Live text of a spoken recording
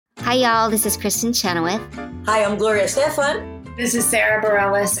Hi, y'all. This is Kristen Chenoweth. Hi, I'm Gloria Stefan. This is Sarah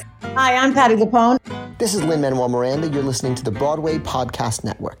Bareilles. Hi, I'm Patti LuPone. This is Lin-Manuel Miranda. You're listening to the Broadway Podcast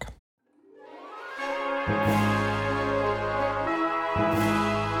Network.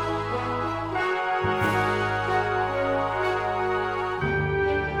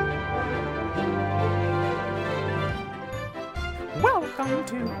 Welcome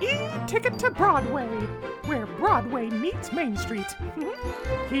to E-Ticket to Broadway, where Broadway meets Main Street.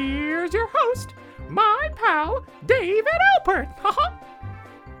 Here's your host, my pal, David Alpert.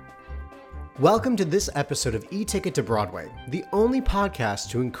 Welcome to this episode of E-Ticket to Broadway, the only podcast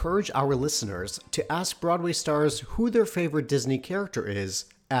to encourage our listeners to ask Broadway stars who their favorite Disney character is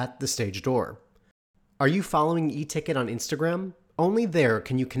at the stage door. Are you following E-Ticket on Instagram? Only there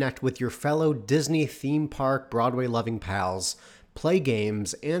can you connect with your fellow Disney theme park Broadway-loving pals, play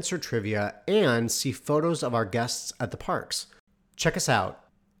games, answer trivia, and see photos of our guests at the parks. Check us out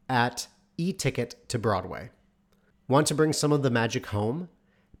at E-Ticket to Broadway. Want to bring some of the magic home?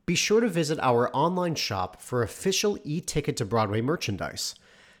 Be sure to visit our online shop for official E-Ticket to Broadway merchandise.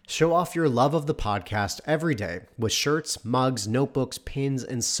 Show off your love of the podcast every day with shirts, mugs, notebooks, pins,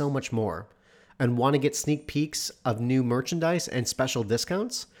 and so much more. And want to get sneak peeks of new merchandise and special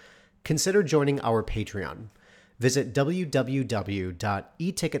discounts? Consider joining our Patreon. Visit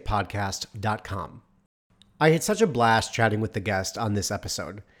www.eticketpodcast.com. I had such a blast chatting with the guest on this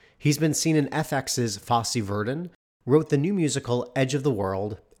episode. He's been seen in FX's Fosse Verdon, wrote the new musical Edge of the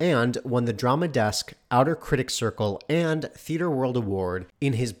World, and won the Drama Desk, Outer Critics Circle, and Theatre World Award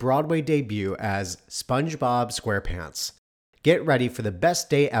in his Broadway debut as SpongeBob SquarePants. Get ready for the best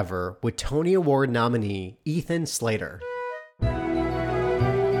day ever with Tony Award nominee Ethan Slater.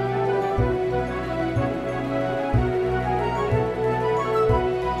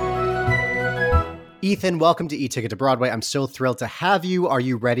 Ethan, welcome to E-Ticket to Broadway. I'm so thrilled to have you. Are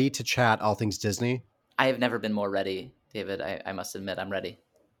you ready to chat all things Disney? I have never been more ready, David. I must admit, I'm ready.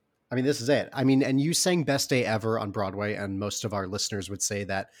 I mean, this is it. I mean, and you sang Best Day Ever on Broadway, and most of our listeners would say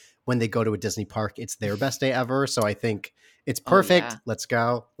that when they go to a Disney park, it's their best day ever. So I think it's perfect. Oh, yeah. Let's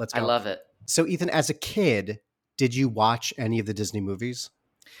go. Let's go. I love it. So Ethan, as a kid, did you watch any of the Disney movies?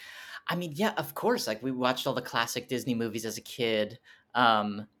 I mean, yeah, of course. Like, we watched all the classic Disney movies as a kid.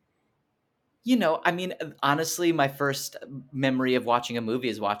 You know, I mean, honestly, my first memory of watching a movie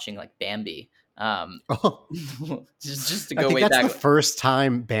is watching like Bambi. Just to go way that's back. The first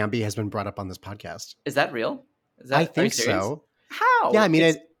time Bambi has been brought up on this podcast. Is that real? I think so. How? Yeah, I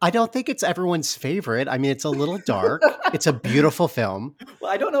mean, I don't think it's everyone's favorite. I mean, it's a little dark. It's a beautiful film.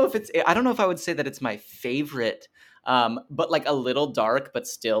 Well, I don't know if I would say that it's my favorite. But like a little dark, but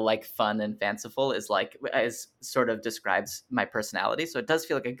still like fun and fanciful is sort of describes my personality. So it does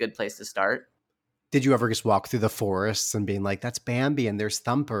feel like a good place to start. Did you ever just walk through the forests and being like, that's Bambi and there's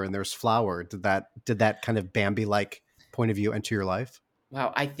Thumper and there's Flower? Did that kind of Bambi-like point of view enter your life?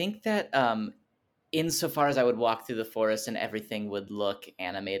 Wow. I think that insofar as I would walk through the forest and everything would look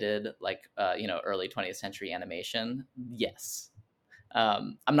animated, like, early 20th century animation. Yes.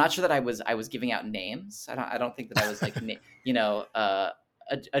 I'm not sure that I was giving out names. I don't think that I was like,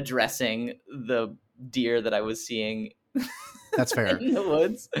 addressing the deer that I was seeing. That's fair. In the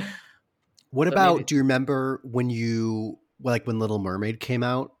woods. What about, do you remember when Little Mermaid came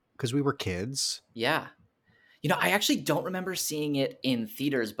out? Because we were kids. Yeah. I actually don't remember seeing it in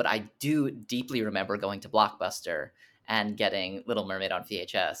theaters, but I do deeply remember going to Blockbuster and getting Little Mermaid on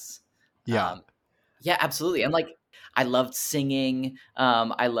VHS. Yeah. Yeah, absolutely. And like, I loved singing.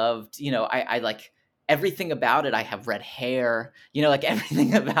 I loved, I like everything about it. I have red hair, like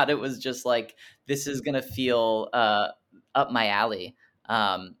everything about it was just like, this is going to feel up my alley.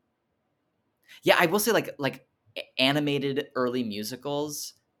 Yeah, I will say like animated early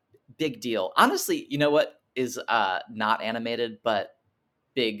musicals, big deal. Honestly, you know what is not animated but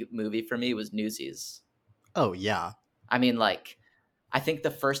big movie for me was Newsies. Oh yeah. I mean, like, I think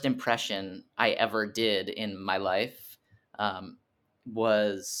the first impression I ever did in my life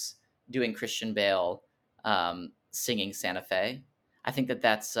was doing Christian Bale singing Santa Fe. I think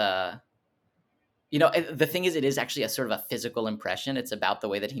that's the thing is, it is actually a sort of a physical impression. It's about the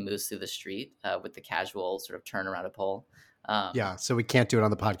way that he moves through the street with the casual sort of turn around a pole. Yeah, so we can't do it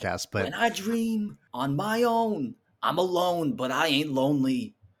on the podcast. But when I dream on my own, I'm alone, but I ain't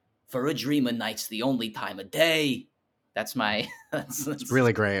lonely. For a dreamer, night's the only time of day. That's my. That's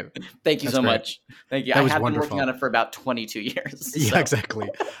really great. Thank you so much. Thank you. That I was have wonderful. been working on it for about 22 years. Yeah, exactly.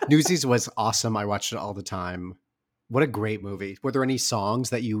 Newsies was awesome. I watched it all the time. What a great movie. Were there any songs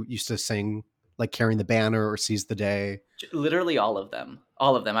that you used to sing, like Carrying the Banner or Seize the Day? Literally all of them.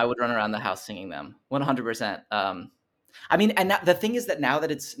 All of them. I would run around the house singing them. 100%. I mean, and the thing is that now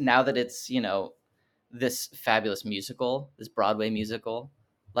that it's this fabulous musical, this Broadway musical,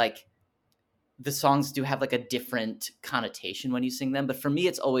 like the songs do have like a different connotation when you sing them. But for me,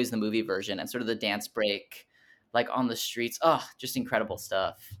 it's always the movie version and sort of the dance break, like on the streets. Oh, just incredible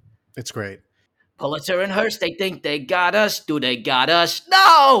stuff. It's great. Pulitzer and Hearst, they think they got us. Do they got us?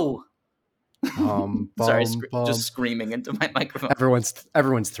 No! Sorry, just screaming into my microphone.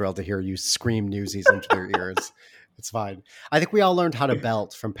 Everyone's thrilled to hear you scream Newsies into their ears. It's fine. I think we all learned how to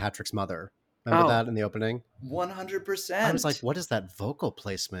belt from Patrick's mother. Remember that in the opening? 100%. I was like, what is that vocal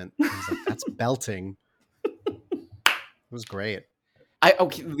placement? I was like, that's belting. It was great.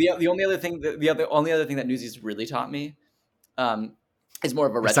 The only other thing that Newsies really taught me is more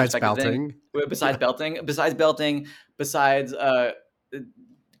of a retrospective thing. Besides belting, besides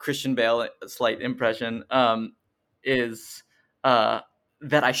Christian Bale, a slight impression, is that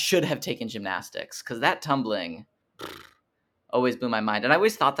I should have taken gymnastics, because that tumbling always blew my mind, and I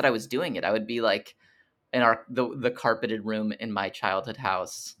always thought that I was doing it. I would be like in the carpeted room in my childhood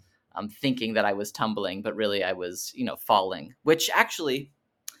house, thinking that I was tumbling, but really I was falling, which actually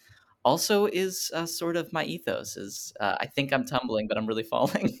also is sort of my ethos. Is I think I'm tumbling, but I'm really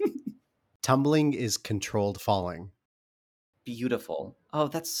falling. Tumbling is controlled falling. Beautiful. Oh,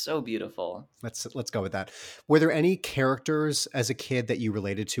 that's so beautiful. Let's go with that. Were there any characters as a kid that you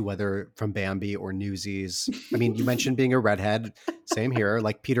related to, whether from Bambi or Newsies? I mean, you mentioned being a redhead. Same here.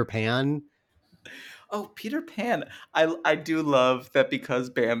 Like Peter Pan. Oh, Peter Pan. I do love that, because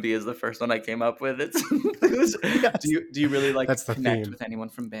Bambi is the first one I came up with. Yes. Do you really like connect with anyone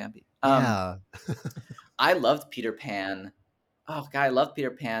from Bambi? Yeah. I loved Peter Pan. Oh God, I love Peter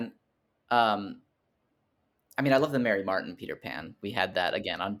Pan. I mean, I love the Mary Martin Peter Pan. We had that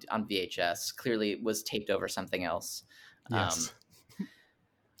again on VHS. Clearly, it was taped over something else. Yes.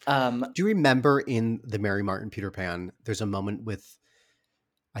 Do you remember in the Mary Martin Peter Pan, there's a moment with,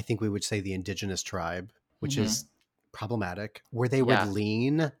 I think we would say, the indigenous tribe, which is problematic, where they would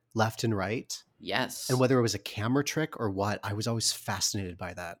lean left and right. Yes. And whether it was a camera trick or what, I was always fascinated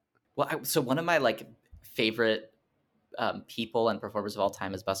by that. Well, so one of my favorite people and performers of all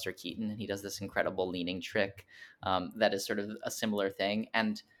time is Buster Keaton, and he does this incredible leaning trick that is sort of a similar thing.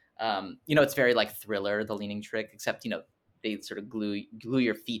 And it's very like Thriller, the leaning trick, except they sort of glue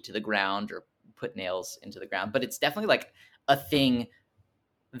your feet to the ground or put nails into the ground. But it's definitely like a thing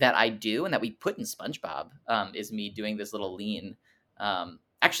that I do and that we put in SpongeBob, is me doing this little lean.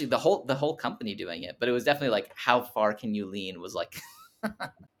 Actually, the whole company doing it, but it was definitely like, how far can you lean was like.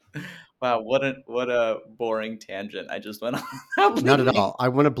 Wow, what a boring tangent I just went on. Not at all. I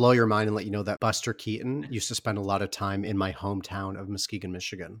want to blow your mind and let you know that Buster Keaton used to spend a lot of time in my hometown of Muskegon,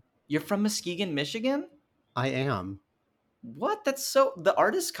 Michigan. You're from Muskegon, Michigan? I am. What? That's so... The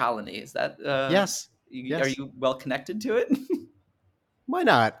artist colony, is that... Yes. Are you well connected to it? Why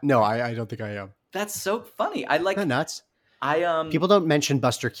not? No, I don't think I am. That's so funny. I like... Not nuts. I People don't mention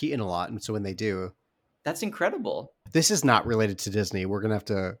Buster Keaton a lot, and so when they do... That's incredible. This is not related to Disney. We're gonna have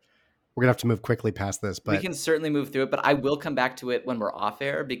to move quickly past this, but we can certainly move through it. But I will come back to it when we're off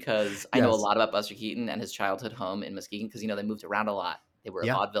air, because I know a lot about Buster Keaton and his childhood home in Muskegon, because they moved around a lot. They were a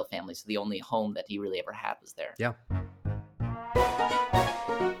vaudeville family, so the only home that he really ever had was there. Yeah.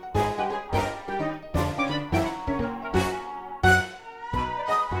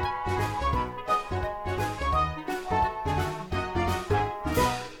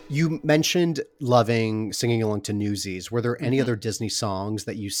 You mentioned singing along to Newsies. Were there any other Disney songs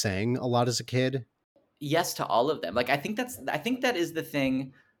that you sang a lot as a kid? Yes, to all of them. Like, I think that is the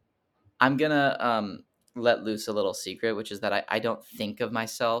thing. I'm gonna let loose a little secret, which is that I don't think of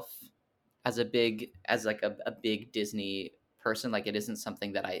myself as a big Disney person. Like, it isn't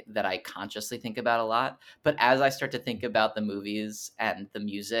something that I consciously think about a lot. But as I start to think about the movies and the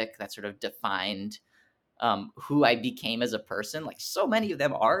music that sort of defined who I became as a person, like, so many of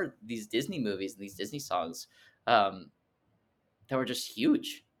them are these Disney movies and these Disney songs that were just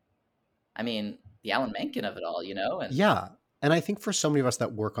huge. I mean, the Alan Menken of it all, And yeah. And I think for so many of us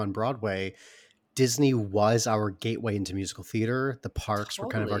that work on Broadway, Disney was our gateway into musical theater. The parks were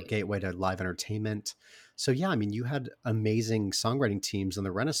kind of our gateway to live entertainment. So yeah, I mean, you had amazing songwriting teams in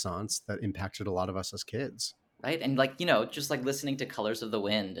the Renaissance that impacted a lot of us as kids. Right. And just like listening to Colors of the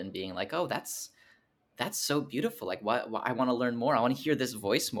Wind and being like, oh, that's so beautiful. Like, why I want to learn more. I want to hear this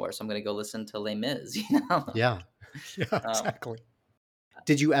voice more. So I'm going to go listen to Les Mis, Yeah, exactly.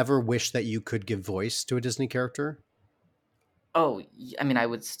 Did you ever wish that you could give voice to a Disney character? Oh, I mean, I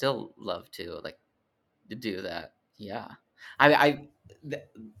would still love to do that. Yeah.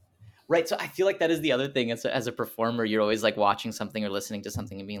 Right. So I feel like that is the other thing. As a performer, you're always like watching something or listening to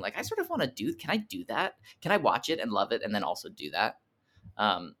something and being like, I sort of want to can I do that? Can I watch it and love it and then also do that?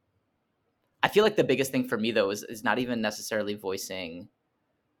 I feel like the biggest thing for me though is not even necessarily voicing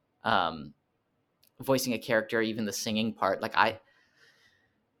a character, or even the singing part. Like I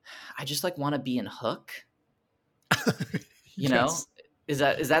just like want to be in Hook, you know? Is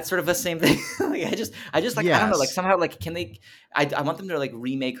that sort of the same thing? Like I just like, I don't know, like somehow like can they I want them to like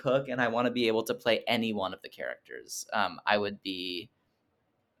remake Hook, and I want to be able to play any one of the characters. I would be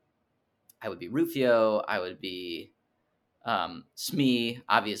Rufio, I would be Smee,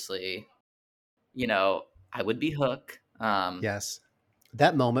 obviously. You know, I would be Hook. Yes.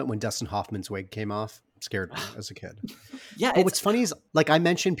 That moment when Dustin Hoffman's wig came off scared me as a kid. Yeah. But what's funny is, like, I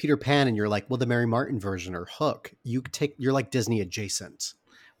mentioned Peter Pan and you're like, well, the Mary Martin version or Hook, you're like Disney adjacent.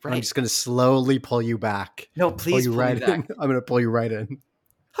 Right. I'm just going to slowly pull you back. No, please pull me back. I'm going to pull you right in.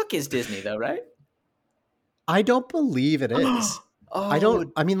 Hook is Disney though, right? I don't believe it is. I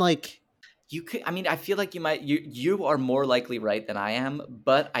feel like you are more likely right than I am,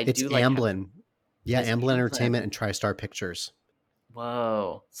 but it's Amblin. Yeah, Amblin Entertainment and TriStar Pictures.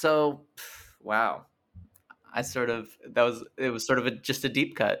 Whoa. So, wow. It was sort of just a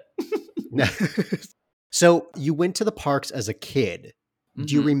deep cut. So you went to the parks as a kid. Mm-hmm.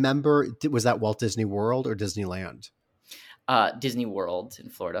 Do you remember, was that Walt Disney World or Disneyland? Disney World in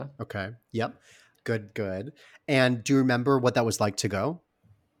Florida. Okay. Yep. Good. And do you remember what that was like to go?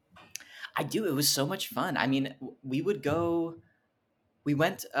 I do. It was so much fun. I mean, we went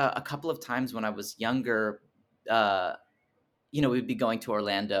a couple of times when I was younger. We'd be going to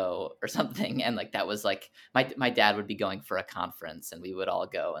Orlando or something. And like, that was like, my dad would be going for a conference and we would all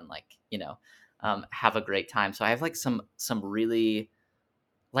go and like, have a great time. So I have like some really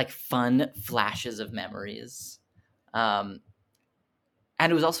like fun flashes of memories. And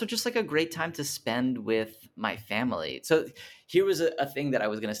it was also just like a great time to spend with my family. So here was a thing that I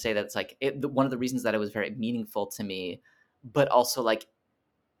was going to say that's like one of the reasons that it was very meaningful to me, but also like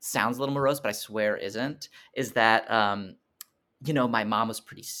sounds a little morose, but I swear isn't, is that, my mom was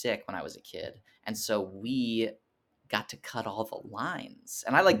pretty sick when I was a kid. And so we got to cut all the lines.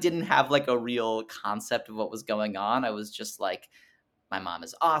 And I like didn't have like a real concept of what was going on. I was just like, my mom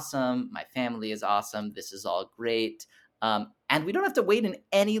is awesome. My family is awesome. This is all great. And we don't have to wait in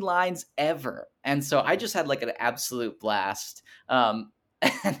any lines ever. And so I just had like an absolute blast. But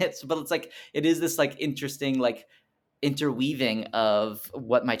it's like, it is this like interesting, like interweaving of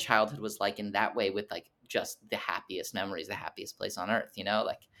what my childhood was like in that way with like just the happiest memories, the happiest place on earth,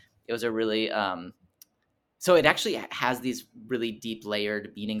 like it was a really, so it actually has these really deep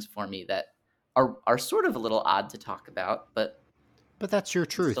layered meanings for me that are sort of a little odd to talk about, but that's your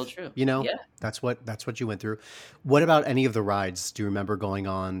truth. Still true. Yeah. That's what you went through. What about any of the rides? Do you remember going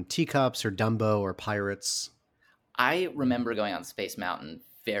on Teacups or Dumbo or Pirates? I remember going on Space Mountain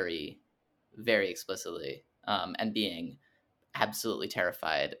very, very explicitly, and being absolutely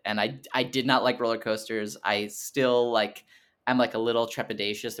terrified. And I did not like roller coasters. I still I'm like a little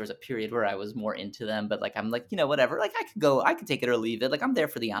trepidatious. There was a period where I was more into them, but like, I'm like, whatever, like I could take it or leave it. Like I'm there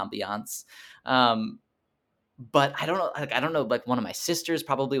for the ambiance. But I don't know, like one of my sisters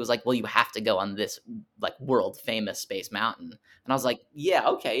probably was like, well, you have to go on this like world famous Space Mountain. And I was like, yeah,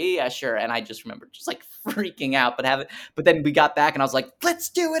 okay, yeah, sure. And I just remember just like freaking out, but then we got back and I was like, let's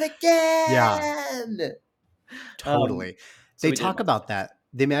do it again. Yeah, totally. They talk about that.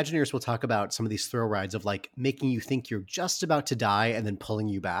 The Imagineers will talk about some of these thrill rides of like making you think you're just about to die and then pulling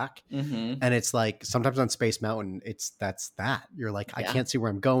you back. Mm-hmm. And it's like, sometimes on Space Mountain, that's that. You're like, I can't see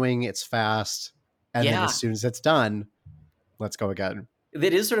where I'm going. It's fast. And then as soon as it's done, let's go again.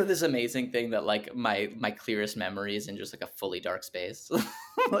 It is sort of this amazing thing that like my clearest memory is in just like a fully dark space.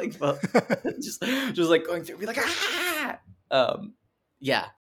 Like just like going through, be like, yeah.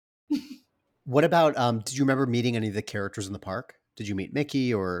 What about, did you remember meeting any of the characters in the park? Did you meet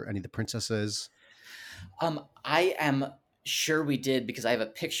Mickey or any of the princesses? I am sure we did, because I have a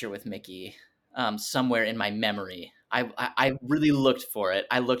picture with Mickey somewhere in my memory. I really looked for it.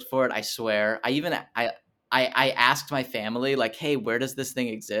 I swear. I asked my family, like, hey, where does this thing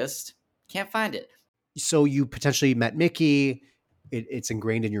exist? Can't find it. So you potentially met Mickey. It's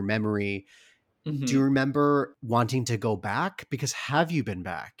ingrained in your memory. Mm-hmm. Do you remember wanting to go back? Because have you been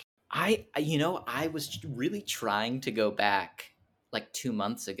back? I was really trying to go back like 2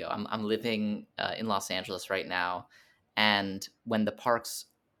 months ago. I'm living in Los Angeles right now. And when the parks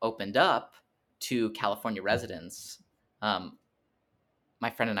opened up to California residents, my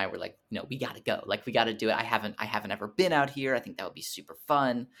friend and I were like, no, we got to go. Like, we got to do it. I haven't ever been out here. I think that would be super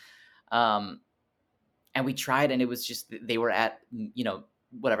fun. And we tried, and it was just, they were at,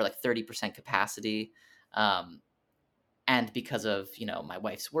 whatever, like 30% capacity. And because of, my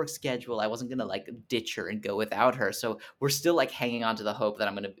wife's work schedule, I wasn't going to like ditch her and go without her. So we're still like hanging on to the hope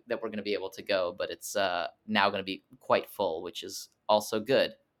that we're going to be able to go, but it's now going to be quite full, which is also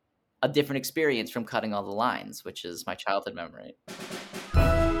good. A different experience from cutting all the lines, which is my childhood memory.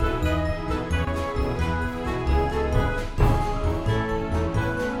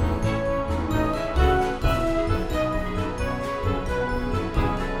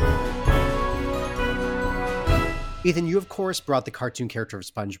 Ethan, you of course brought the cartoon character of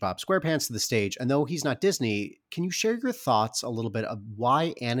SpongeBob SquarePants to the stage, and though he's not Disney, can you share your thoughts a little bit of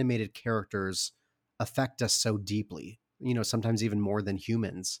why animated characters affect us so deeply? Sometimes even more than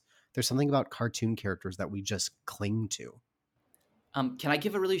humans. There's something about cartoon characters that we just cling to. Can I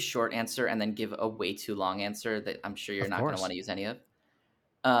give a really short answer and then give a way too long answer that I'm sure you're not going to want to use any of?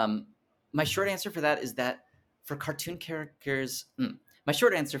 My short answer for that is that for cartoon characters,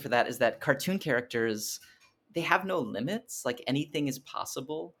 they have no limits. Like anything is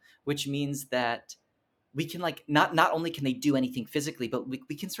possible, which means that we can like not only can they do anything physically, but we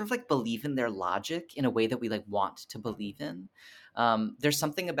can sort of like believe in their logic in a way that we like want to believe in. There's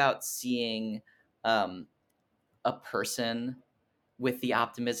something about seeing a person with the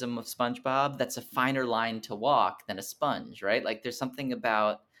optimism of SpongeBob that's a finer line to walk than a sponge, right? Like there's something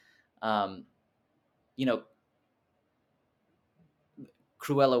about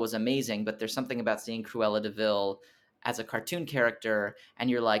Cruella was amazing, but there's something about seeing Cruella de Vil as a cartoon character, and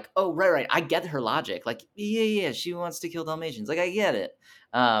you're like, oh, right, I get her logic. Like, yeah, she wants to kill Dalmatians. Like, I get it.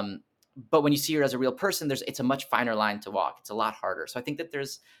 But when you see her as a real person, it's a much finer line to walk. It's a lot harder. So I think that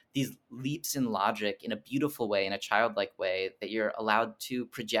there's these leaps in logic in a beautiful way, in a childlike way, that you're allowed to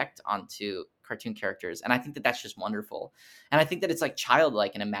project onto cartoon characters. And I think that that's just wonderful. And I think that it's like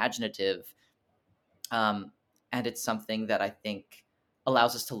childlike and imaginative. And it's something that I think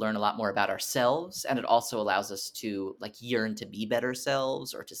allows us to learn a lot more about ourselves, and it also allows us to like yearn to be better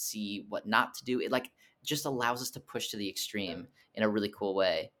selves or to see what not to do. It like just allows us to push to the extreme in a really cool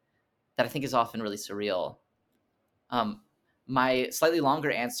way that I think is often really surreal. My slightly longer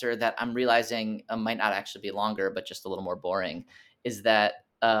answer that I'm realizing might not actually be longer, but just a little more boring, is that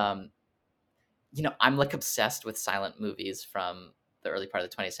I'm like obsessed with silent movies from the early part of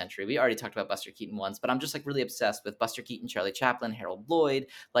the 20th century. We already talked about Buster Keaton once, but I'm just like really obsessed with Buster Keaton, Charlie Chaplin, Harold Lloyd,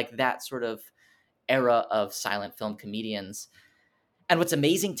 like that sort of era of silent film comedians. And what's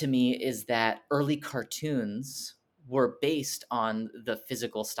amazing to me is that early cartoons were based on the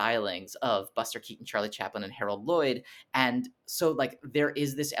physical stylings of Buster Keaton, Charlie Chaplin, and Harold Lloyd. And so like there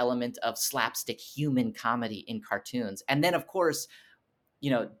is this element of slapstick human comedy in cartoons. And then of course,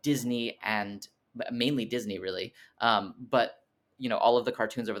 Disney, and mainly Disney really, but all of the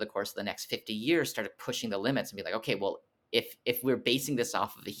cartoons over the course of the next 50 years started pushing the limits and be like, okay, well, if we're basing this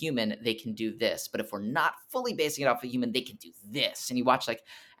off of a human, they can do this. But if we're not fully basing it off of a human, they can do this. And you watch like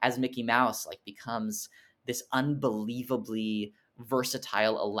as Mickey Mouse like becomes this unbelievably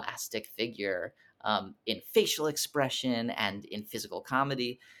versatile, elastic figure in facial expression and in physical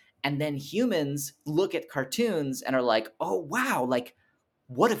comedy. And then humans look at cartoons and are like, oh, wow, like,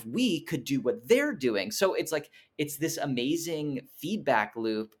 what if we could do what they're doing? So it's like, it's this amazing feedback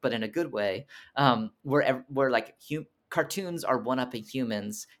loop, but in a good way, where like cartoons are one-upping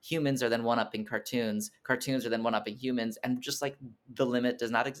humans. Humans are then one-upping cartoons. Cartoons are then one-upping humans. And just like the limit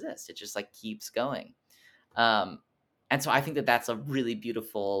does not exist. It just like keeps going. And so I think that that's a really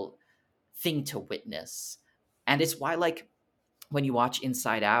beautiful thing to witness. And it's why like when you watch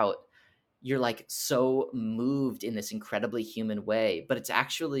Inside Out, you're like so moved in this incredibly human way, but it's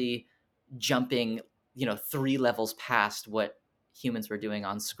actually jumping, 3 levels past what humans were doing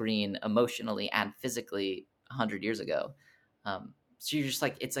on screen emotionally and physically 100 years ago. So you're just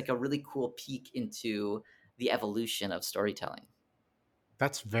like, it's like a really cool peek into the evolution of storytelling.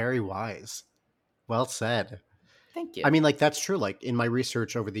 That's very wise. Well said. Thank you. I mean, like, that's true. Like, in my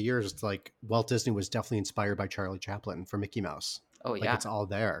research over the years, it's like Walt Disney was definitely inspired by Charlie Chaplin for Mickey Mouse. Oh, yeah. Like, it's all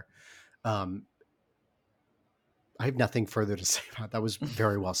there. I have nothing further to say about that. That was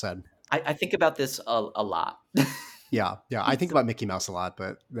very well said. I think about this a lot. Yeah. I think about Mickey Mouse a lot,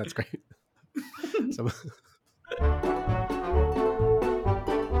 but that's great. So...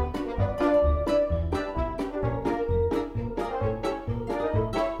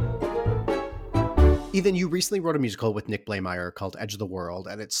 Ethan, you recently wrote a musical with Nick Blaemire called Edge of the World,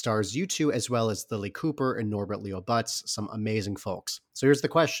 and it stars you two as well as Lily Cooper and Norbert Leo Butz, some amazing folks. So here's the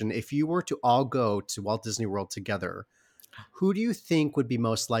question. If you were to all go to Walt Disney World together, who do you think would be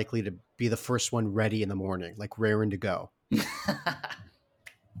most likely to be the first one ready in the morning, like raring to go?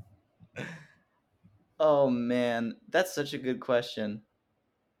 Oh, man. That's such a good question.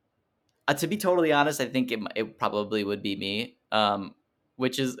 To be totally honest, I think it probably would be me.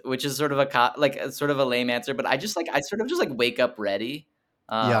 Which is sort of sort of a lame answer, but I sort of just like wake up ready.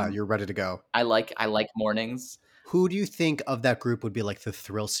 Yeah, you're ready to go. I like mornings. Who do you think of that group would be like the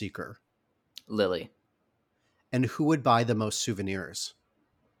thrill seeker? Lily. And who would buy the most souvenirs?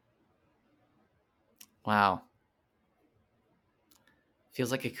 Wow.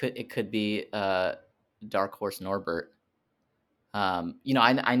 Feels like it could be Dark Horse Norbert. You know,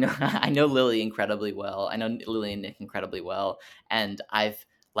 I know I know Lily incredibly well. I know Lily and Nick incredibly well, and I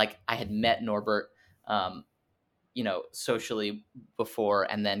had met Norbert, you know, socially before,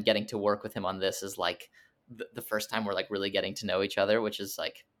 and then getting to work with him on this is like the first time we're like really getting to know each other, which is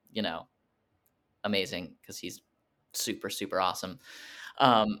like, you know, amazing because he's super, super awesome.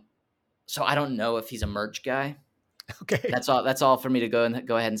 So I don't know if he's a merch guy. Okay. That's all for me to go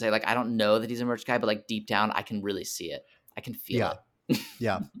ahead and say, like, I don't know that he's a merch guy, but like deep down, I can really see it. I can feel it.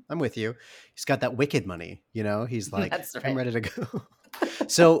 Yeah, I'm with you. He's got that wicked money, you know? He's like, That's right. I'm ready to go.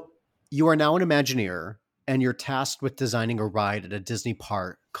 So you are now an Imagineer, and you're tasked with designing a ride at a Disney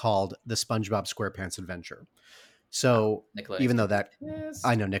park called the SpongeBob SquarePants Adventure. So even though that,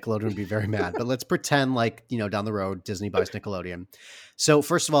 I know Nickelodeon would be very mad, but let's pretend like, you know, down the road, Disney buys Nickelodeon. So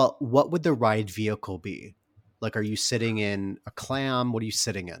first of all, what would the ride vehicle be? Like, are you sitting in a clam? What are you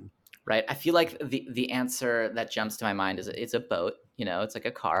sitting in? Right. I feel like the answer that jumps to my mind is it's a boat. You know, it's like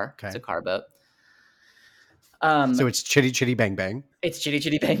a car. Okay. It's a car boat. So it's Chitty Chitty Bang Bang. It's Chitty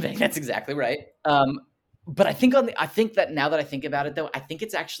Chitty Bang Bang. That's exactly right. But I think that now that I think about it, though, I think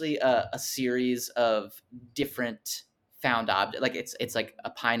it's actually a series of different found objects. Like it's like a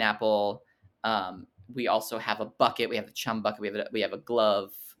pineapple. We also have a bucket. We have the chum bucket. We have a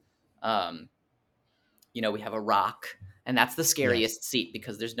glove. You know, we have a rock. And that's the scariest seat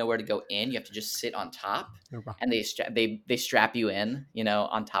because there's nowhere to go in. You have to just sit on top, and they strap you in, you know,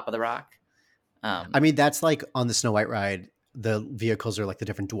 on top of the rock. I mean, that's like on the Snow White ride. The vehicles are like the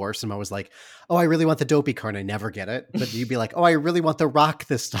different dwarfs. I'm always like, oh, I really want the dopey car, and I never get it. But you'd be like, oh, I really want the rock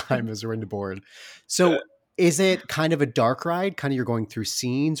this time as we're in the board. So is it kind of a dark ride? Kind of you're going through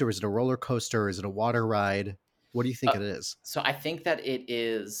scenes, or is it a roller coaster? Or is it a water ride? What do you think it is? So I think that it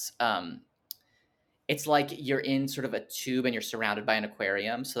is. It's like you're in sort of a tube and you're surrounded by an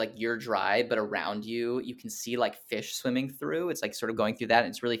aquarium. So like you're dry, but around you can see like fish swimming through. It's like sort of going through that, and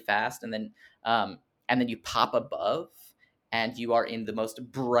it's really fast. And then you pop above, and you are in the most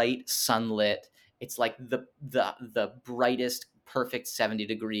bright sunlit. It's like the brightest, perfect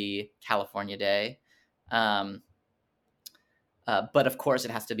 70-degree California day. But of course,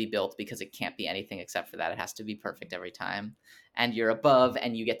 it has to be built because it can't be anything except for that. It has to be perfect every time. And you're above,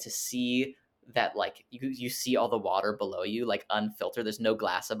 and you get to see that, like, you see all the water below you, like unfiltered. There's no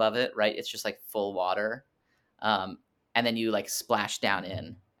glass above it, right? It's just like full water. And then you like splash down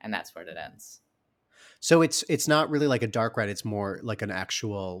in, and that's where it ends. So it's not really like a dark ride. It's more like an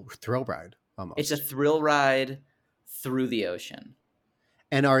actual thrill ride almost. It's a thrill ride through the ocean.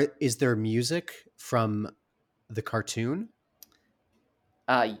 And is there music from the cartoon?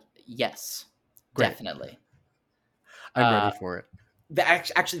 Yes, Great. Definitely. I'm ready for it.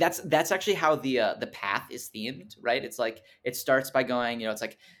 Actually, that's actually how the path is themed, right? It's like it starts by going, you know, it's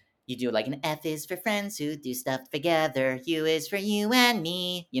like you do like an F is for friends who do stuff together, U is for you and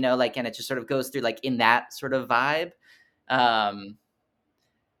me, you know, like, and it just sort of goes through like in that sort of vibe.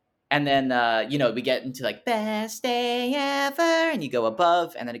 And then, you know, we get into like best day ever, and you go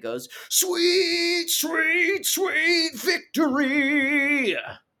above, and then it goes sweet, sweet, sweet victory.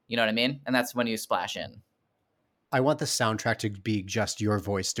 You know what I mean? And that's when you splash in. I want the soundtrack to be just your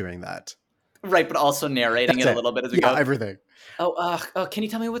voice doing that. Right, but also narrating it a little bit as we go. Yeah, everything. Oh, can you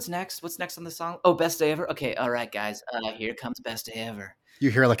tell me what's next? What's next on the song? Oh, best day ever? Okay, all right, guys. Here comes best day ever.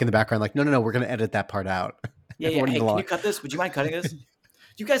 You hear like in the background, like, no, we're going to edit that part out. Yeah. Hey, can you cut this? Would you mind cutting this?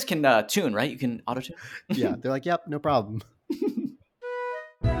 You guys can tune, right? You can auto-tune? Yeah, they're like, yep, no problem.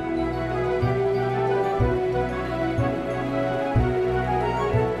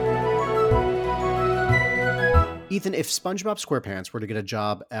 Ethan, if SpongeBob SquarePants were to get a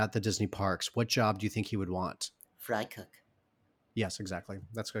job at the Disney parks, what job do you think he would want? Fry cook. Yes, exactly.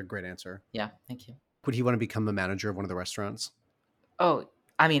 That's a great answer. Yeah, thank you. Would he want to become a manager of one of the restaurants? Oh,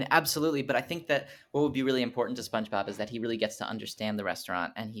 I mean, absolutely. But I think that what would be really important to SpongeBob is that he really gets to understand the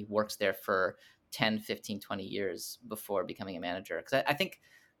restaurant, and he works there for 10, 15, 20 years before becoming a manager. Because I think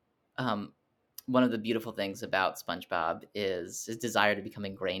one of the beautiful things about SpongeBob is his desire to become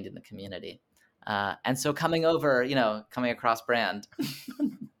ingrained in the community. And so coming across brand.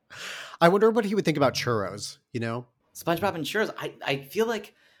 I wonder what he would think about churros, you know? SpongeBob and churros. I feel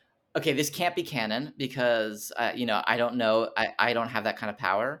like, okay, this can't be canon because, I don't know. I don't have that kind of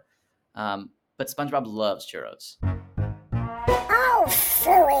power. But SpongeBob loves churros. Oh,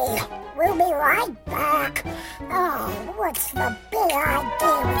 phooey. We'll be right back. Oh, what's the big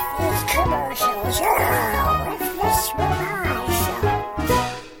idea with these commercials? Oh, if this were my show.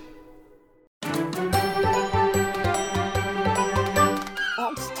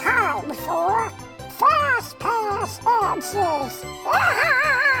 It's time for Fast Pass Answers.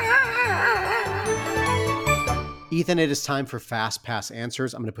 Ethan, it is time for Fast Pass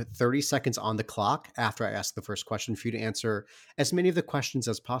Answers. I'm going to put 30 seconds on the clock after I ask the first question for you to answer as many of the questions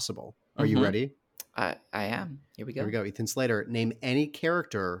as possible. Are you ready? I am. Here we go. Here we go. Ethan Slater, name any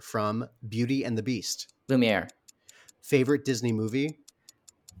character from Beauty and the Beast. Lumiere. Favorite Disney movie?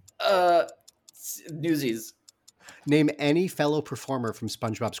 Newsies. Name any fellow performer from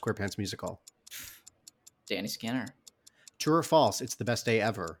SpongeBob SquarePants musical. Danny Skinner. True or false? It's the best day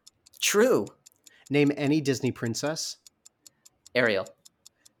ever. True. Name any Disney princess. Ariel.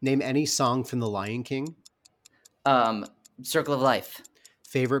 Name any song from The Lion King. Circle of Life.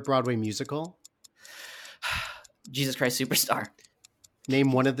 Favorite Broadway musical. Jesus Christ Superstar.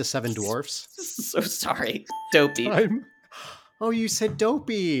 Name one of the Seven Dwarfs. So sorry. Dopey. Oh, you said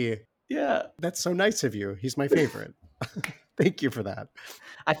Dopey. Yeah. That's so nice of you. He's my favorite. Thank you for that.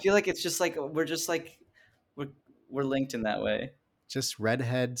 I feel like it's just like we're linked in that way. Just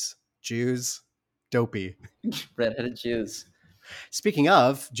redheads, Jews, Dopey. Redheaded Jews. Speaking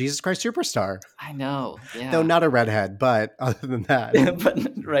of, Jesus Christ Superstar. I know. Yeah. Though not a redhead, but other than that.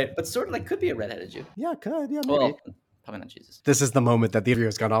 but sort of like could be a redheaded Jew. Yeah, could. Yeah, maybe. Well, probably not Jesus. This is the moment that the video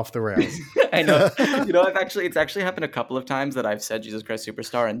has gone off the rails. I know. It's actually happened a couple of times that I've said Jesus Christ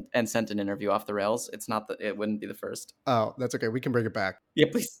Superstar and sent an interview off the rails. It's not that it wouldn't be the first. Oh, that's okay. We can bring it back. Yeah,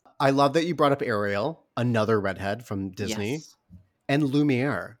 please. I love that you brought up Ariel, another redhead from Disney, Yes. and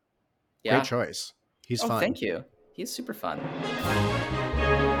Lumiere. Yeah. Great choice. He's fun. Thank you. He's super fun.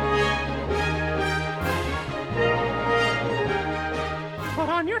 Put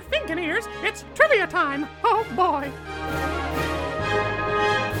on your thinking ears. It's trivia time. Oh, boy.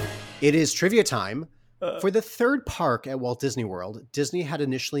 It is trivia time. For the third park at Walt Disney World, Disney had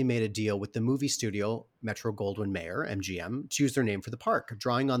initially made a deal with the movie studio Metro-Goldwyn-Mayer, MGM, to use their name for the park,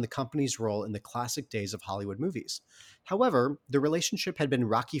 drawing on the company's role in the classic days of Hollywood movies. However, the relationship had been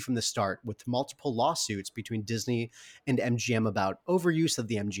rocky from the start, with multiple lawsuits between Disney and MGM about overuse of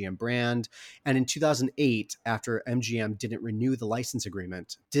the MGM brand. And in 2008, after MGM didn't renew the license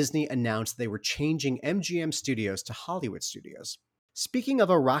agreement, Disney announced they were changing MGM Studios to Hollywood Studios. Speaking of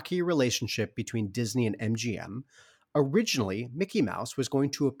a rocky relationship between Disney and MGM, originally Mickey Mouse was going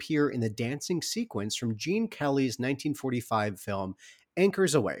to appear in the dancing sequence from Gene Kelly's 1945 film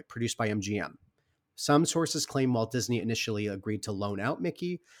Anchors Aweigh, produced by MGM. Some sources claim Walt Disney initially agreed to loan out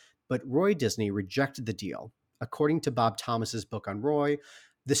Mickey, but Roy Disney rejected the deal. According to Bob Thomas's book on Roy,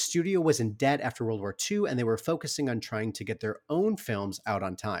 the studio was in debt after World War II, and they were focusing on trying to get their own films out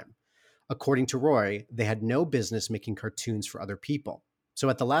on time. According to Roy, they had no business making cartoons for other people. So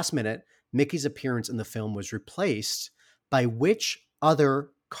at the last minute, Mickey's appearance in the film was replaced by which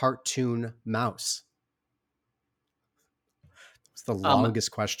other cartoon mouse? It's the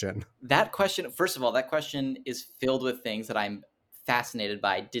longest question. That question, first of all, that question is filled with things that I'm fascinated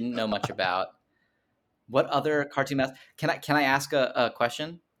by, didn't know much about. What other cartoon mouse? Can I ask a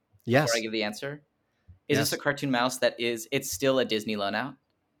question? Yes. Before I give the answer? Is Yes. this a cartoon mouse it's still a Disney loan out?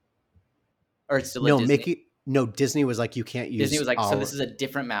 Or it's still a No, Disney? Disney was like, you can't use Disney was like, so our- this is a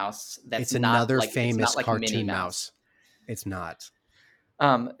different mouse. That's it's not another like, famous it's not like Minnie cartoon mouse. It's not.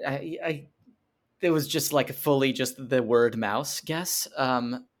 It was just like fully just the word mouse guess.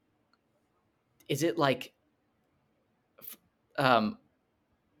 Is it like Tom?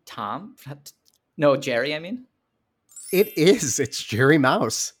 No, Jerry, I mean. It is. It's Jerry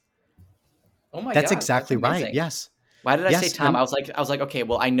Mouse. Oh my god. That's exactly right. amazing. Yes. Why did I say Yes, Tom? I was like, okay,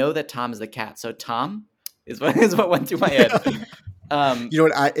 well, I know that Tom is the cat, so Tom is what went through my head. You know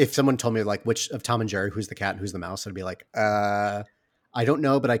what? If someone told me like which of Tom and Jerry, who's the cat and who's the mouse, I'd be like, I don't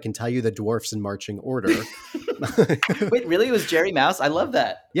know, but I can tell you the dwarfs in marching order. Wait, really? It was Jerry Mouse? I love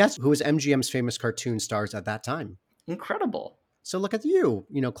that. Yes, who was MGM's famous cartoon stars at that time. Incredible. So look at you,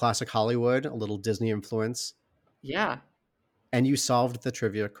 classic Hollywood, a little Disney influence. Yeah. And you solved the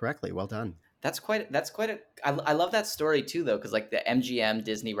trivia correctly. Well done. That's quite a, I love that story too, though. Cause like the MGM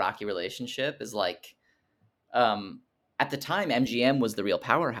Disney Rocky relationship is like, at the time MGM was the real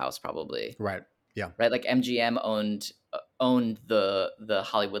powerhouse probably. Right. Yeah. Right. Like MGM owned the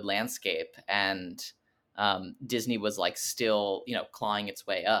Hollywood landscape, and Disney was like still, clawing its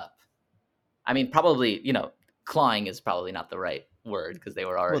way up. I mean, probably, clawing is probably not the right word because they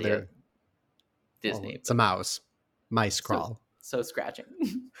were already Disney. Well, it's a mouse. Mice crawl. So scratching.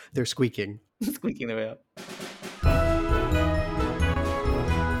 They're squeaking. Squeaking their way up.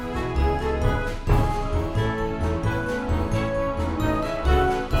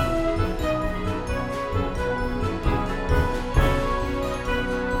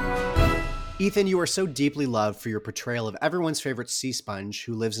 Ethan, you are so deeply loved for your portrayal of everyone's favorite sea sponge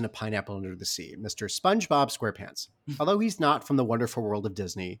who lives in a pineapple under the sea, Mr. SpongeBob SquarePants. Although he's not from the wonderful world of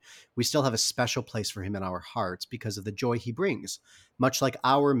Disney, we still have a special place for him in our hearts because of the joy he brings, much like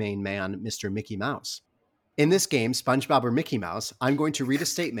our main man, Mr. Mickey Mouse. In this game, SpongeBob or Mickey Mouse, I'm going to read a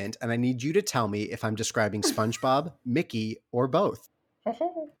statement and I need you to tell me if I'm describing SpongeBob, Mickey, or both.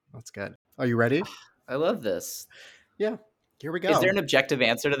 That's good. Are you ready? I love this. Yeah. Here we go. Is there an objective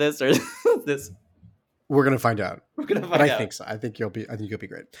answer to this, or is this? We're gonna find out. We're gonna find but out. I think so. I think you'll be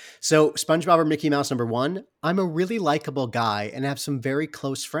great. So, SpongeBob or Mickey Mouse, number 1. I'm a really likable guy and have some very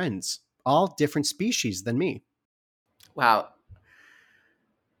close friends, all different species than me. Wow.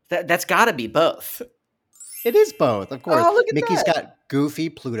 That's got to be both. It is both, of course. Oh, look at Mickey's that. got Goofy,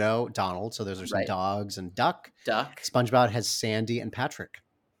 Pluto, Donald. So those are some Right. dogs and Duck. Duck. SpongeBob has Sandy and Patrick.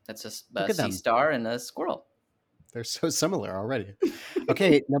 That's Look a at them. sea star and a squirrel. They're so similar already.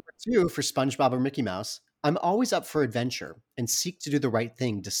 Okay, number 2 for SpongeBob or Mickey Mouse. I'm always up for adventure and seek to do the right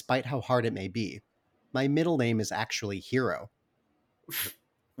thing despite how hard it may be. My middle name is actually Hero.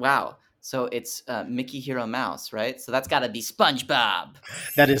 Wow. So it's Mickey Hero Mouse, right? So that's got to be SpongeBob.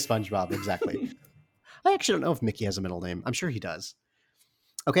 That is SpongeBob, exactly. I actually don't know if Mickey has a middle name. I'm sure he does.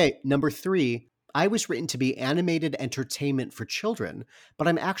 Okay, number 3. I was written to be animated entertainment for children, but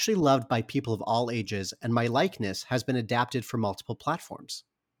I'm actually loved by people of all ages, and my likeness has been adapted for multiple platforms.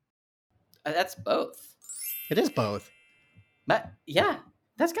 That's both. It is both. But yeah,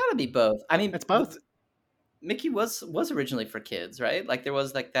 that's got to be both. I mean, It's both. Mickey was originally for kids, right? Like there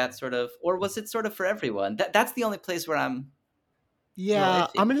was like that sort of, or was it sort of for everyone? That's the only place where I'm. Yeah,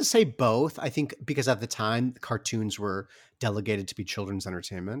 iffy. I'm going to say both. I think because at the time, cartoons were delegated to be children's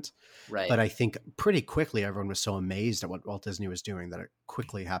entertainment. Right. But I think pretty quickly, everyone was so amazed at what Walt Disney was doing that it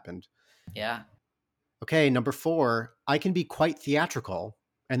quickly happened. Yeah. Okay, number 4. I can be quite theatrical,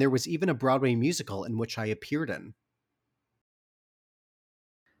 and there was even a Broadway musical in which I appeared in.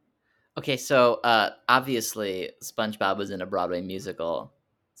 Okay, so obviously SpongeBob was in a Broadway musical,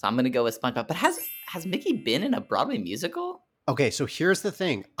 so I'm gonna go with SpongeBob. But has Mickey been in a Broadway musical? Okay, so here's the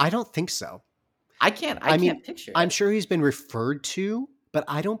thing. I don't think so. I can't picture. I'm it. sure he's been referred to, but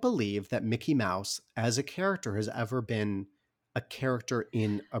I don't believe that Mickey Mouse as a character has ever been a character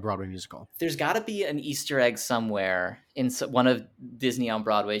in a Broadway musical. There's got to be an Easter egg somewhere in one of Disney on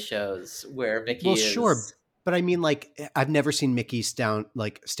Broadway shows where Mickey Well, is. sure, but I mean, like, I've never seen Mickey stand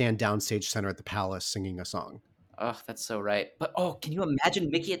downstage center at the Palace singing a song. Oh, that's so right. But can you imagine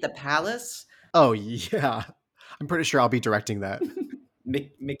Mickey at the Palace? Oh yeah, I'm pretty sure I'll be directing that.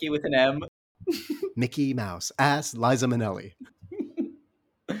 Mickey with an M. Mickey Mouse as Liza Minnelli.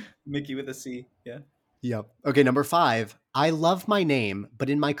 Mickey with a C. Yeah. Yep. Okay, number 5. I love my name, but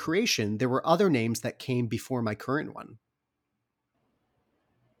in my creation, there were other names that came before my current one.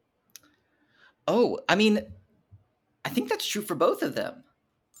 Oh, I mean, I think that's true for both of them.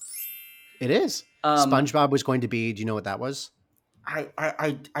 It is. SpongeBob was going to be, do you know what that was?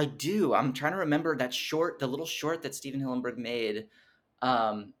 I do. I'm trying to remember that short, the little short that Steven Hillenburg made.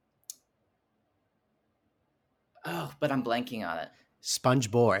 But I'm blanking on it.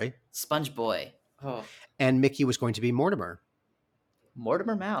 Sponge Boy. Sponge Boy. Oh, And Mickey was going to be Mortimer.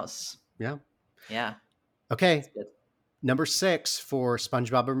 Mortimer Mouse. Yeah. Yeah. Okay. Good. Number 6 for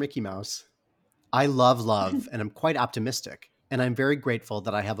SpongeBob or Mickey Mouse. I love love, and I'm quite optimistic. And I'm very grateful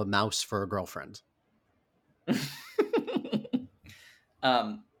that I have a mouse for a girlfriend.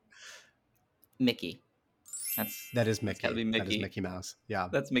 Mickey. That is Mickey. gotta be That is Mickey. Mickey Mouse. Yeah.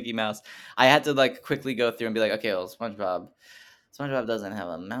 That's Mickey Mouse. I had to like quickly go through and be like, okay, well, SpongeBob doesn't have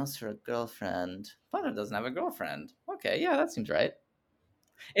a mouse for a girlfriend. SpongeBob doesn't have a girlfriend. Okay, yeah, that seems right.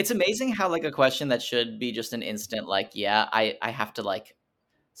 It's amazing how like a question that should be just an instant, like, yeah, I have to like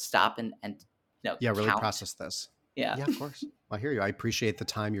stop and really count. process this. Yeah. Yeah, of course. I hear you. I appreciate the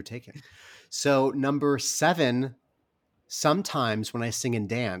time you're taking. So number 7, sometimes when I sing and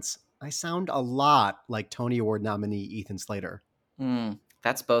dance, I sound a lot like Tony Award nominee Ethan Slater.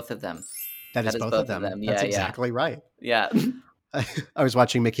 That's both of them. That is both of them. That's Yeah, exactly right. Yeah. I was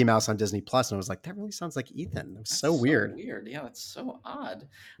watching Mickey Mouse on Disney Plus, and I was like, that really sounds like Ethan. It was so weird. Weird. Yeah, it's so odd.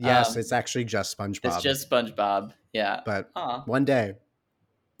 Yes, it's actually just SpongeBob. It's just SpongeBob. Yeah. But Aw. one day.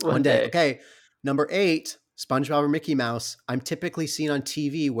 One day. Okay. Number 8, SpongeBob or Mickey Mouse. I'm typically seen on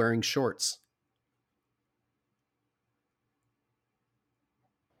TV wearing shorts.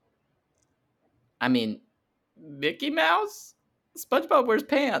 I mean, Mickey Mouse? SpongeBob wears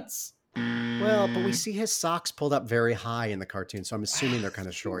pants. Well, but we see his socks pulled up very high in the cartoon, so I'm assuming they're kind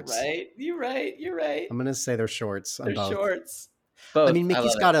of shorts. You're right. I'm going to say they're shorts on They're both. shorts. Both. I mean,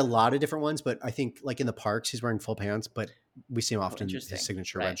 Mickey's got a lot of different ones, but I think like in the parks, he's wearing full pants, but we see him often in his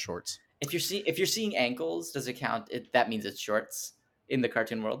signature red shorts. If you're seeing ankles, does it count? That means it's shorts in the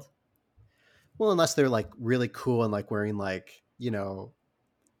cartoon world. Well, unless they're like really cool and like wearing like, you know,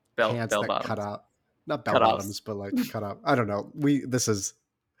 pants that bottoms. cut out, not bell bottoms, but like cut out. I don't know.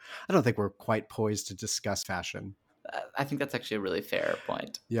 I don't think we're quite poised to discuss fashion. I think that's actually a really fair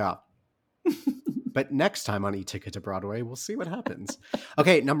point. Yeah. But next time on E-Ticket to Broadway, we'll see what happens.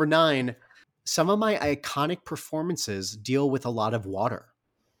 Okay, number 9. Some of my iconic performances deal with a lot of water.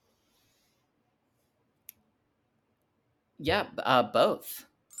 Yeah, both.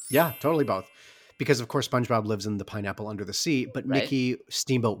 Yeah, totally both. Because, of course, SpongeBob lives in the pineapple under the sea, but Right. Mickey,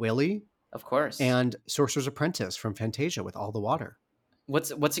 Steamboat Willie, of course, and Sorcerer's Apprentice from Fantasia with all the water.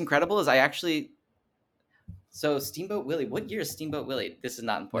 What's incredible is So Steamboat Willie, what year is Steamboat Willie? This is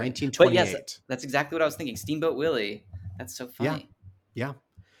not important. 1928. But yes, that's exactly what I was thinking. Steamboat Willie. That's so funny. Yeah.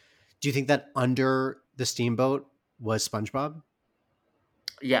 Do you think that under the steamboat was SpongeBob?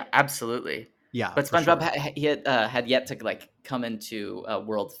 Yeah, absolutely. Yeah. But for SpongeBob sure. had yet to like come into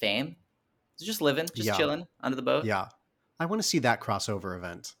world fame. He's just living, just chilling under the boat. Yeah. I want to see that crossover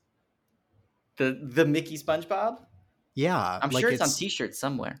event. The Mickey SpongeBob? Yeah. I'm sure it's on t-shirts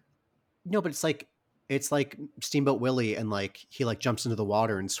somewhere. No, but it's like Steamboat Willie, and like he like jumps into the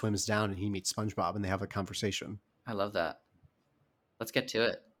water and swims down and he meets SpongeBob and they have a conversation. I love that. Let's get to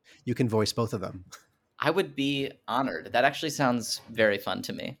it. You can voice both of them. I would be honored. That actually sounds very fun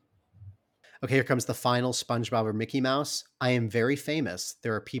to me. Okay, here comes the final SpongeBob or Mickey Mouse. I am very famous.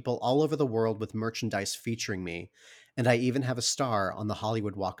 There are people all over the world with merchandise featuring me, and I even have a star on the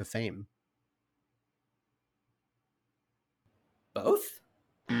Hollywood Walk of Fame. Both?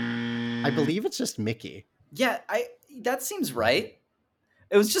 I believe it's just Mickey. Yeah, that seems right.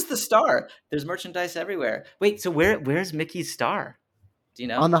 It was just the star. There's merchandise everywhere. Wait, so where's Mickey's star? Do you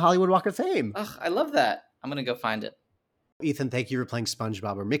know? On the Hollywood Walk of Fame. Ugh, I love that. I'm going to go find it. Ethan, thank you for playing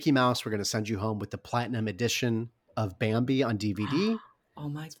SpongeBob or Mickey Mouse. We're going to send you home with the Platinum Edition of Bambi on DVD. Oh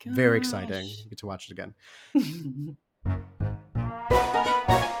my god. Very exciting. You get to watch it again.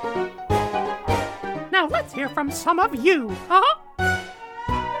 Now let's hear from some of you, huh?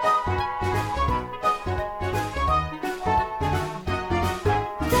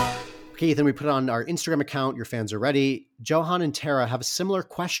 Okay, Ethan, we put it on our Instagram account. Your fans are ready. Johan and Tara have a similar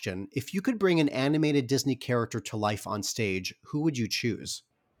question. If you could bring an animated Disney character to life on stage, who would you choose?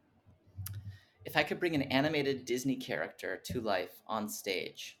 If I could bring an animated Disney character to life on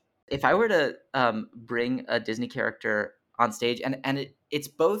stage. If I were to bring a Disney character on stage, and it's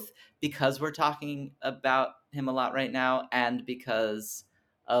both because we're talking about him a lot right now and because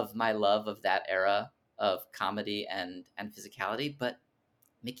of my love of that era of comedy and physicality, but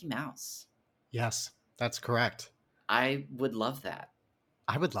Mickey Mouse. Yes, that's correct. I would love that.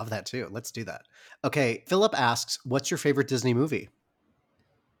 I would love that too. Let's do that. Okay, Philip asks, what's your favorite Disney movie?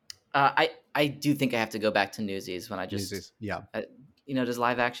 I do think I have to go back to Newsies when I just... Newsies, yeah. Does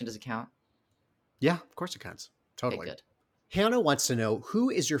live action, does it count? Yeah, of course it counts. Totally. Okay, good. Hannah wants to know,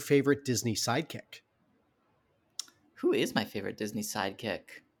 who is your favorite Disney sidekick? Who is my favorite Disney sidekick?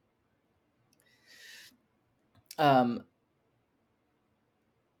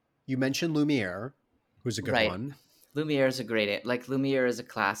 You mentioned Lumiere, who's a good one. Lumiere is a great... Like, Lumiere is a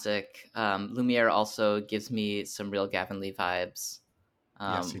classic. Lumiere also gives me some real Gavin Lee vibes,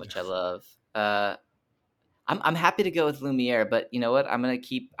 Yes, which does. I love. I'm happy to go with Lumiere, but you know what? I'm gonna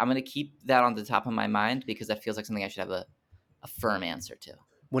keep that on the top of my mind because that feels like something I should have a firm answer to.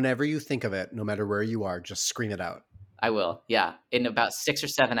 Whenever you think of it, no matter where you are, just scream it out. I will. Yeah, in about 6 or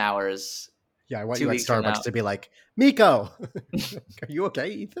 7 hours. Yeah, I want 2 you at weeks from Starbucks now. to be like, Miko! Are you okay,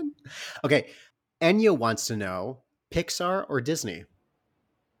 Ethan? Okay, Enya wants to know, Pixar or Disney?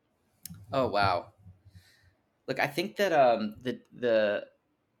 Oh wow! Look, I think that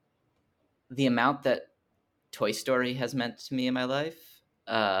the amount that Toy Story has meant to me in my life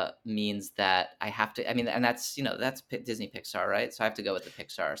means that I have to. I mean, and that's Disney Pixar, right? So I have to go with the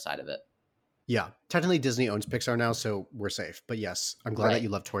Pixar side of it. Yeah, technically Disney owns Pixar now, so we're safe. But yes, I'm glad that you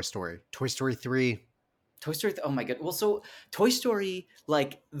love Toy Story. Toy Story 3. Toy Story. Oh my god. Well, so Toy Story,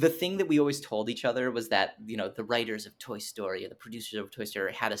 like the thing that we always told each other was that the writers of Toy Story or the producers of Toy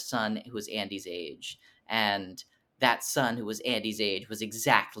Story had a son who was Andy's age, and that son who was Andy's age was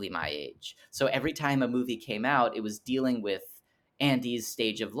exactly my age. So every time a movie came out, it was dealing with Andy's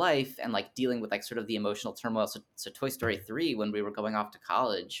stage of life and like dealing with like sort of the emotional turmoil. So Toy Story 3, when we were going off to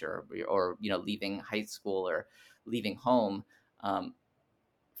college or leaving high school or leaving home,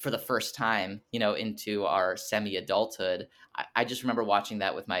 for the first time, into our semi-adulthood, I just remember watching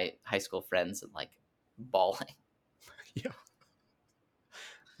that with my high school friends and like bawling. Yeah.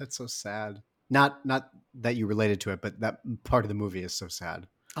 That's so sad. Not that you related to it, but that part of the movie is so sad.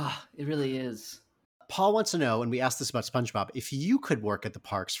 Oh, it really is. Paul wants to know, and we asked this about SpongeBob, if you could work at the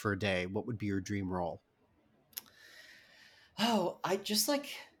parks for a day, what would be your dream role? Oh, I just like,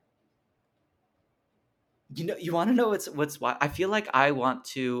 you want to know what's why I feel like I want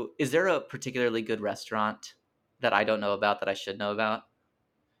to. Is there a particularly good restaurant that I don't know about that I should know about?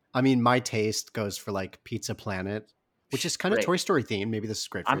 I mean, my taste goes for like Pizza Planet, which is kind of Great. Toy Story themed. Maybe this is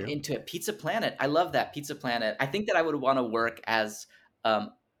great for I'm you. into it. Pizza Planet. I love that. Pizza Planet. I think that I would want to work as a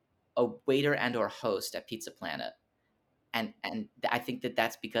waiter and or host at Pizza Planet. And I think that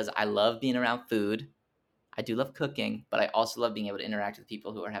that's because I love being around food. I do love cooking, but I also love being able to interact with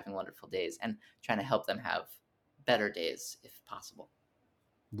people who are having wonderful days and trying to help them have better days if possible.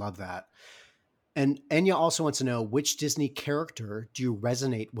 Love that. And Enya also wants to know, which Disney character do you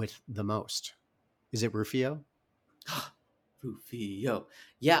resonate with the most? Is it Rufio? Rufio.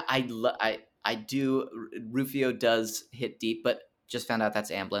 Yeah, I do. Rufio does hit deep, but just found out that's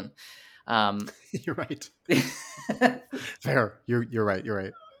Amblin. You're right. Fair. You're right. You're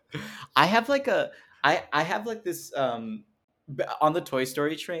right. I have like I have like this on the Toy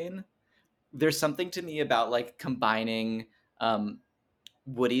Story train. There's something to me about like combining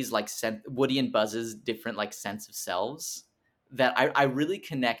Woody's like Woody and Buzz's different like sense of selves that I really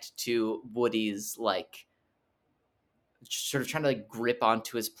connect to. Woody's like sort of trying to like grip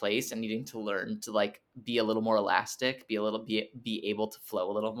onto his place and needing to learn to like be a little more elastic, be able to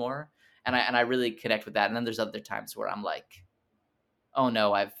flow a little more. And I really connect with that. And then there's other times where I'm like, oh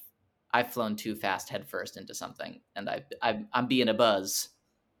no, I've flown too fast headfirst into something, and I'm being a Buzz.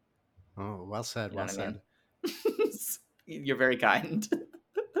 Oh, well said. Well said. You're very kind.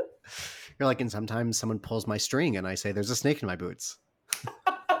 You're like, and sometimes someone pulls my string and I say, there's a snake in my boots.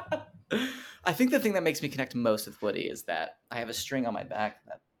 I think the thing that makes me connect most with Woody is that I have a string on my back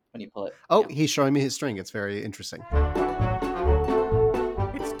that when you pull it. Oh, yeah. He's showing me his string. It's very interesting.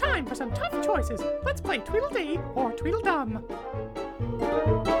 It's time for some tough choices. Let's play Tweedledee or Tweedledum.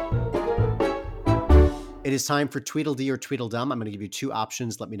 It is time for Tweedledee or Tweedledum. I'm going to give you two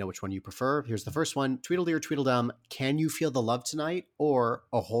options. Let me know which one you prefer. Here's the first one. Tweedledee or Tweedledum, Can You Feel the Love Tonight or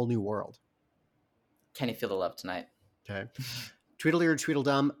A Whole New World? Can You Feel the Love Tonight? Okay. Tweedledee or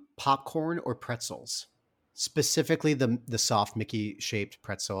Tweedledum, Popcorn or pretzels? Specifically the soft Mickey-shaped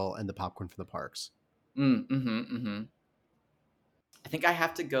pretzel and the popcorn from the parks. I think I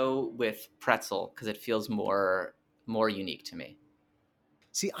have to go with pretzel because it feels more unique to me.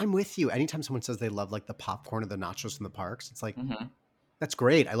 See, I'm with you. Anytime someone says they love like the popcorn or the nachos from the parks, it's like, that's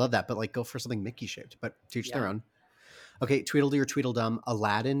great. I love that. But like, go for something Mickey shaped, but to each their own. Okay. Tweedledee or Tweedledum,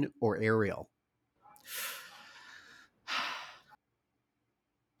 Aladdin or Ariel?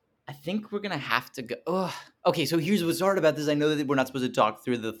 I think we're going to have to go. Ugh. Okay. So here's what's hard about this. I know that we're not supposed to talk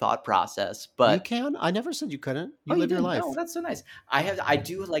through the thought process, but you can. I never said you couldn't. You live your life. No, that's so nice. I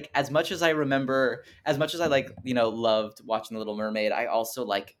do like, as much as I remember, as much as I like, loved watching The Little Mermaid, I also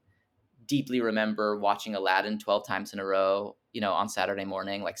like deeply remember watching Aladdin 12 times in a row, on Saturday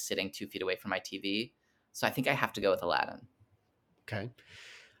morning, like sitting 2 feet away from my TV. So I think I have to go with Aladdin. Okay.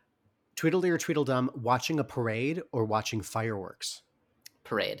 Tweedledee or Tweedledum, watching a parade or watching fireworks?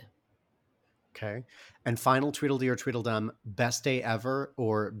 Parade. Okay. And final, Tweedledee or Tweedledum, best day ever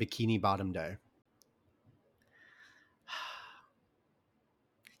or Bikini Bottom day?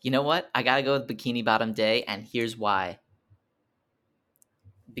 You know what? I got to go with Bikini Bottom day, and here's why.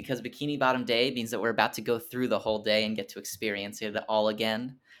 Because Bikini Bottom day means that we're about to go through the whole day and get to experience it all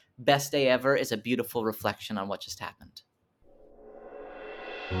again. Best day ever is a beautiful reflection on what just happened.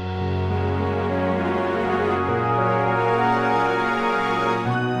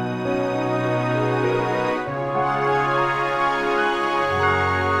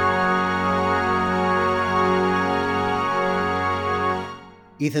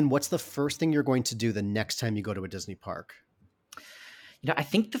 Ethan, what's the first thing you're going to do the next time you go to a Disney park? I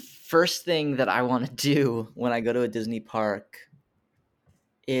think the first thing that I want to do when I go to a Disney park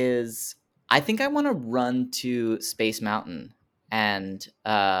is I think I want to run to Space Mountain and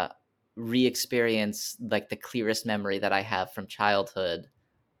re-experience like the clearest memory that I have from childhood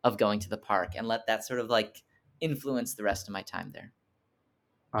of going to the park and let that sort of like influence the rest of my time there.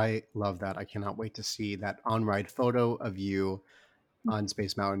 I love that. I cannot wait to see that on-ride photo of you on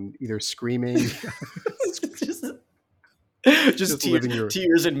Space Mountain, either screaming, just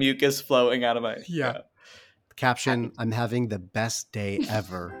tears and mucus flowing out of my Caption: I'm having the best day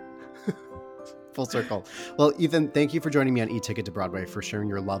ever. Full circle. Well, Ethan, thank you for joining me on E-Ticket to Broadway, for sharing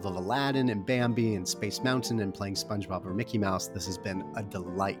your love of Aladdin and Bambi and Space Mountain and playing SpongeBob or Mickey Mouse. This has been a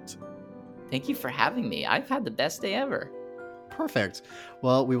delight. Thank you for having me. I've had the best day ever. Perfect.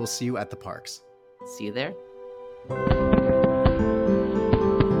 Well, we will see you at the parks. See you there.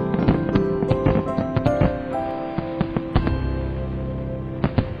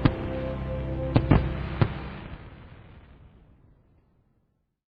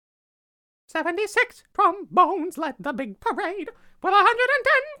 "76 trombones led the big parade, with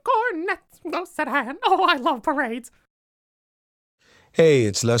 110 cornets close at hand." Oh, I love parades. Hey,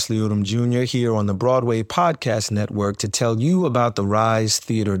 it's Leslie Odom Jr. here on the Broadway Podcast Network to tell you about the Rise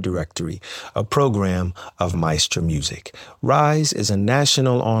Theater Directory, a program of Maestro Music. Rise is a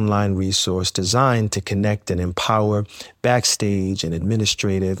national online resource designed to connect and empower backstage and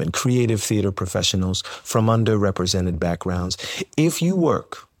administrative and creative theater professionals from underrepresented backgrounds. If you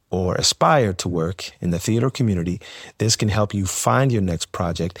work or aspire to work in the theater community, this can help you find your next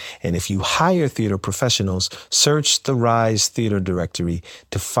project. And if you hire theater professionals, search the Rise Theater Directory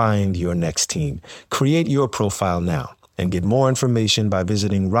to find your next team. Create your profile now and get more information by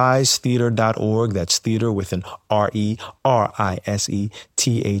visiting risetheater.org. That's theater with an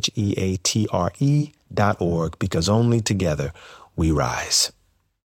RERISETHEATRE.org, because only together we rise.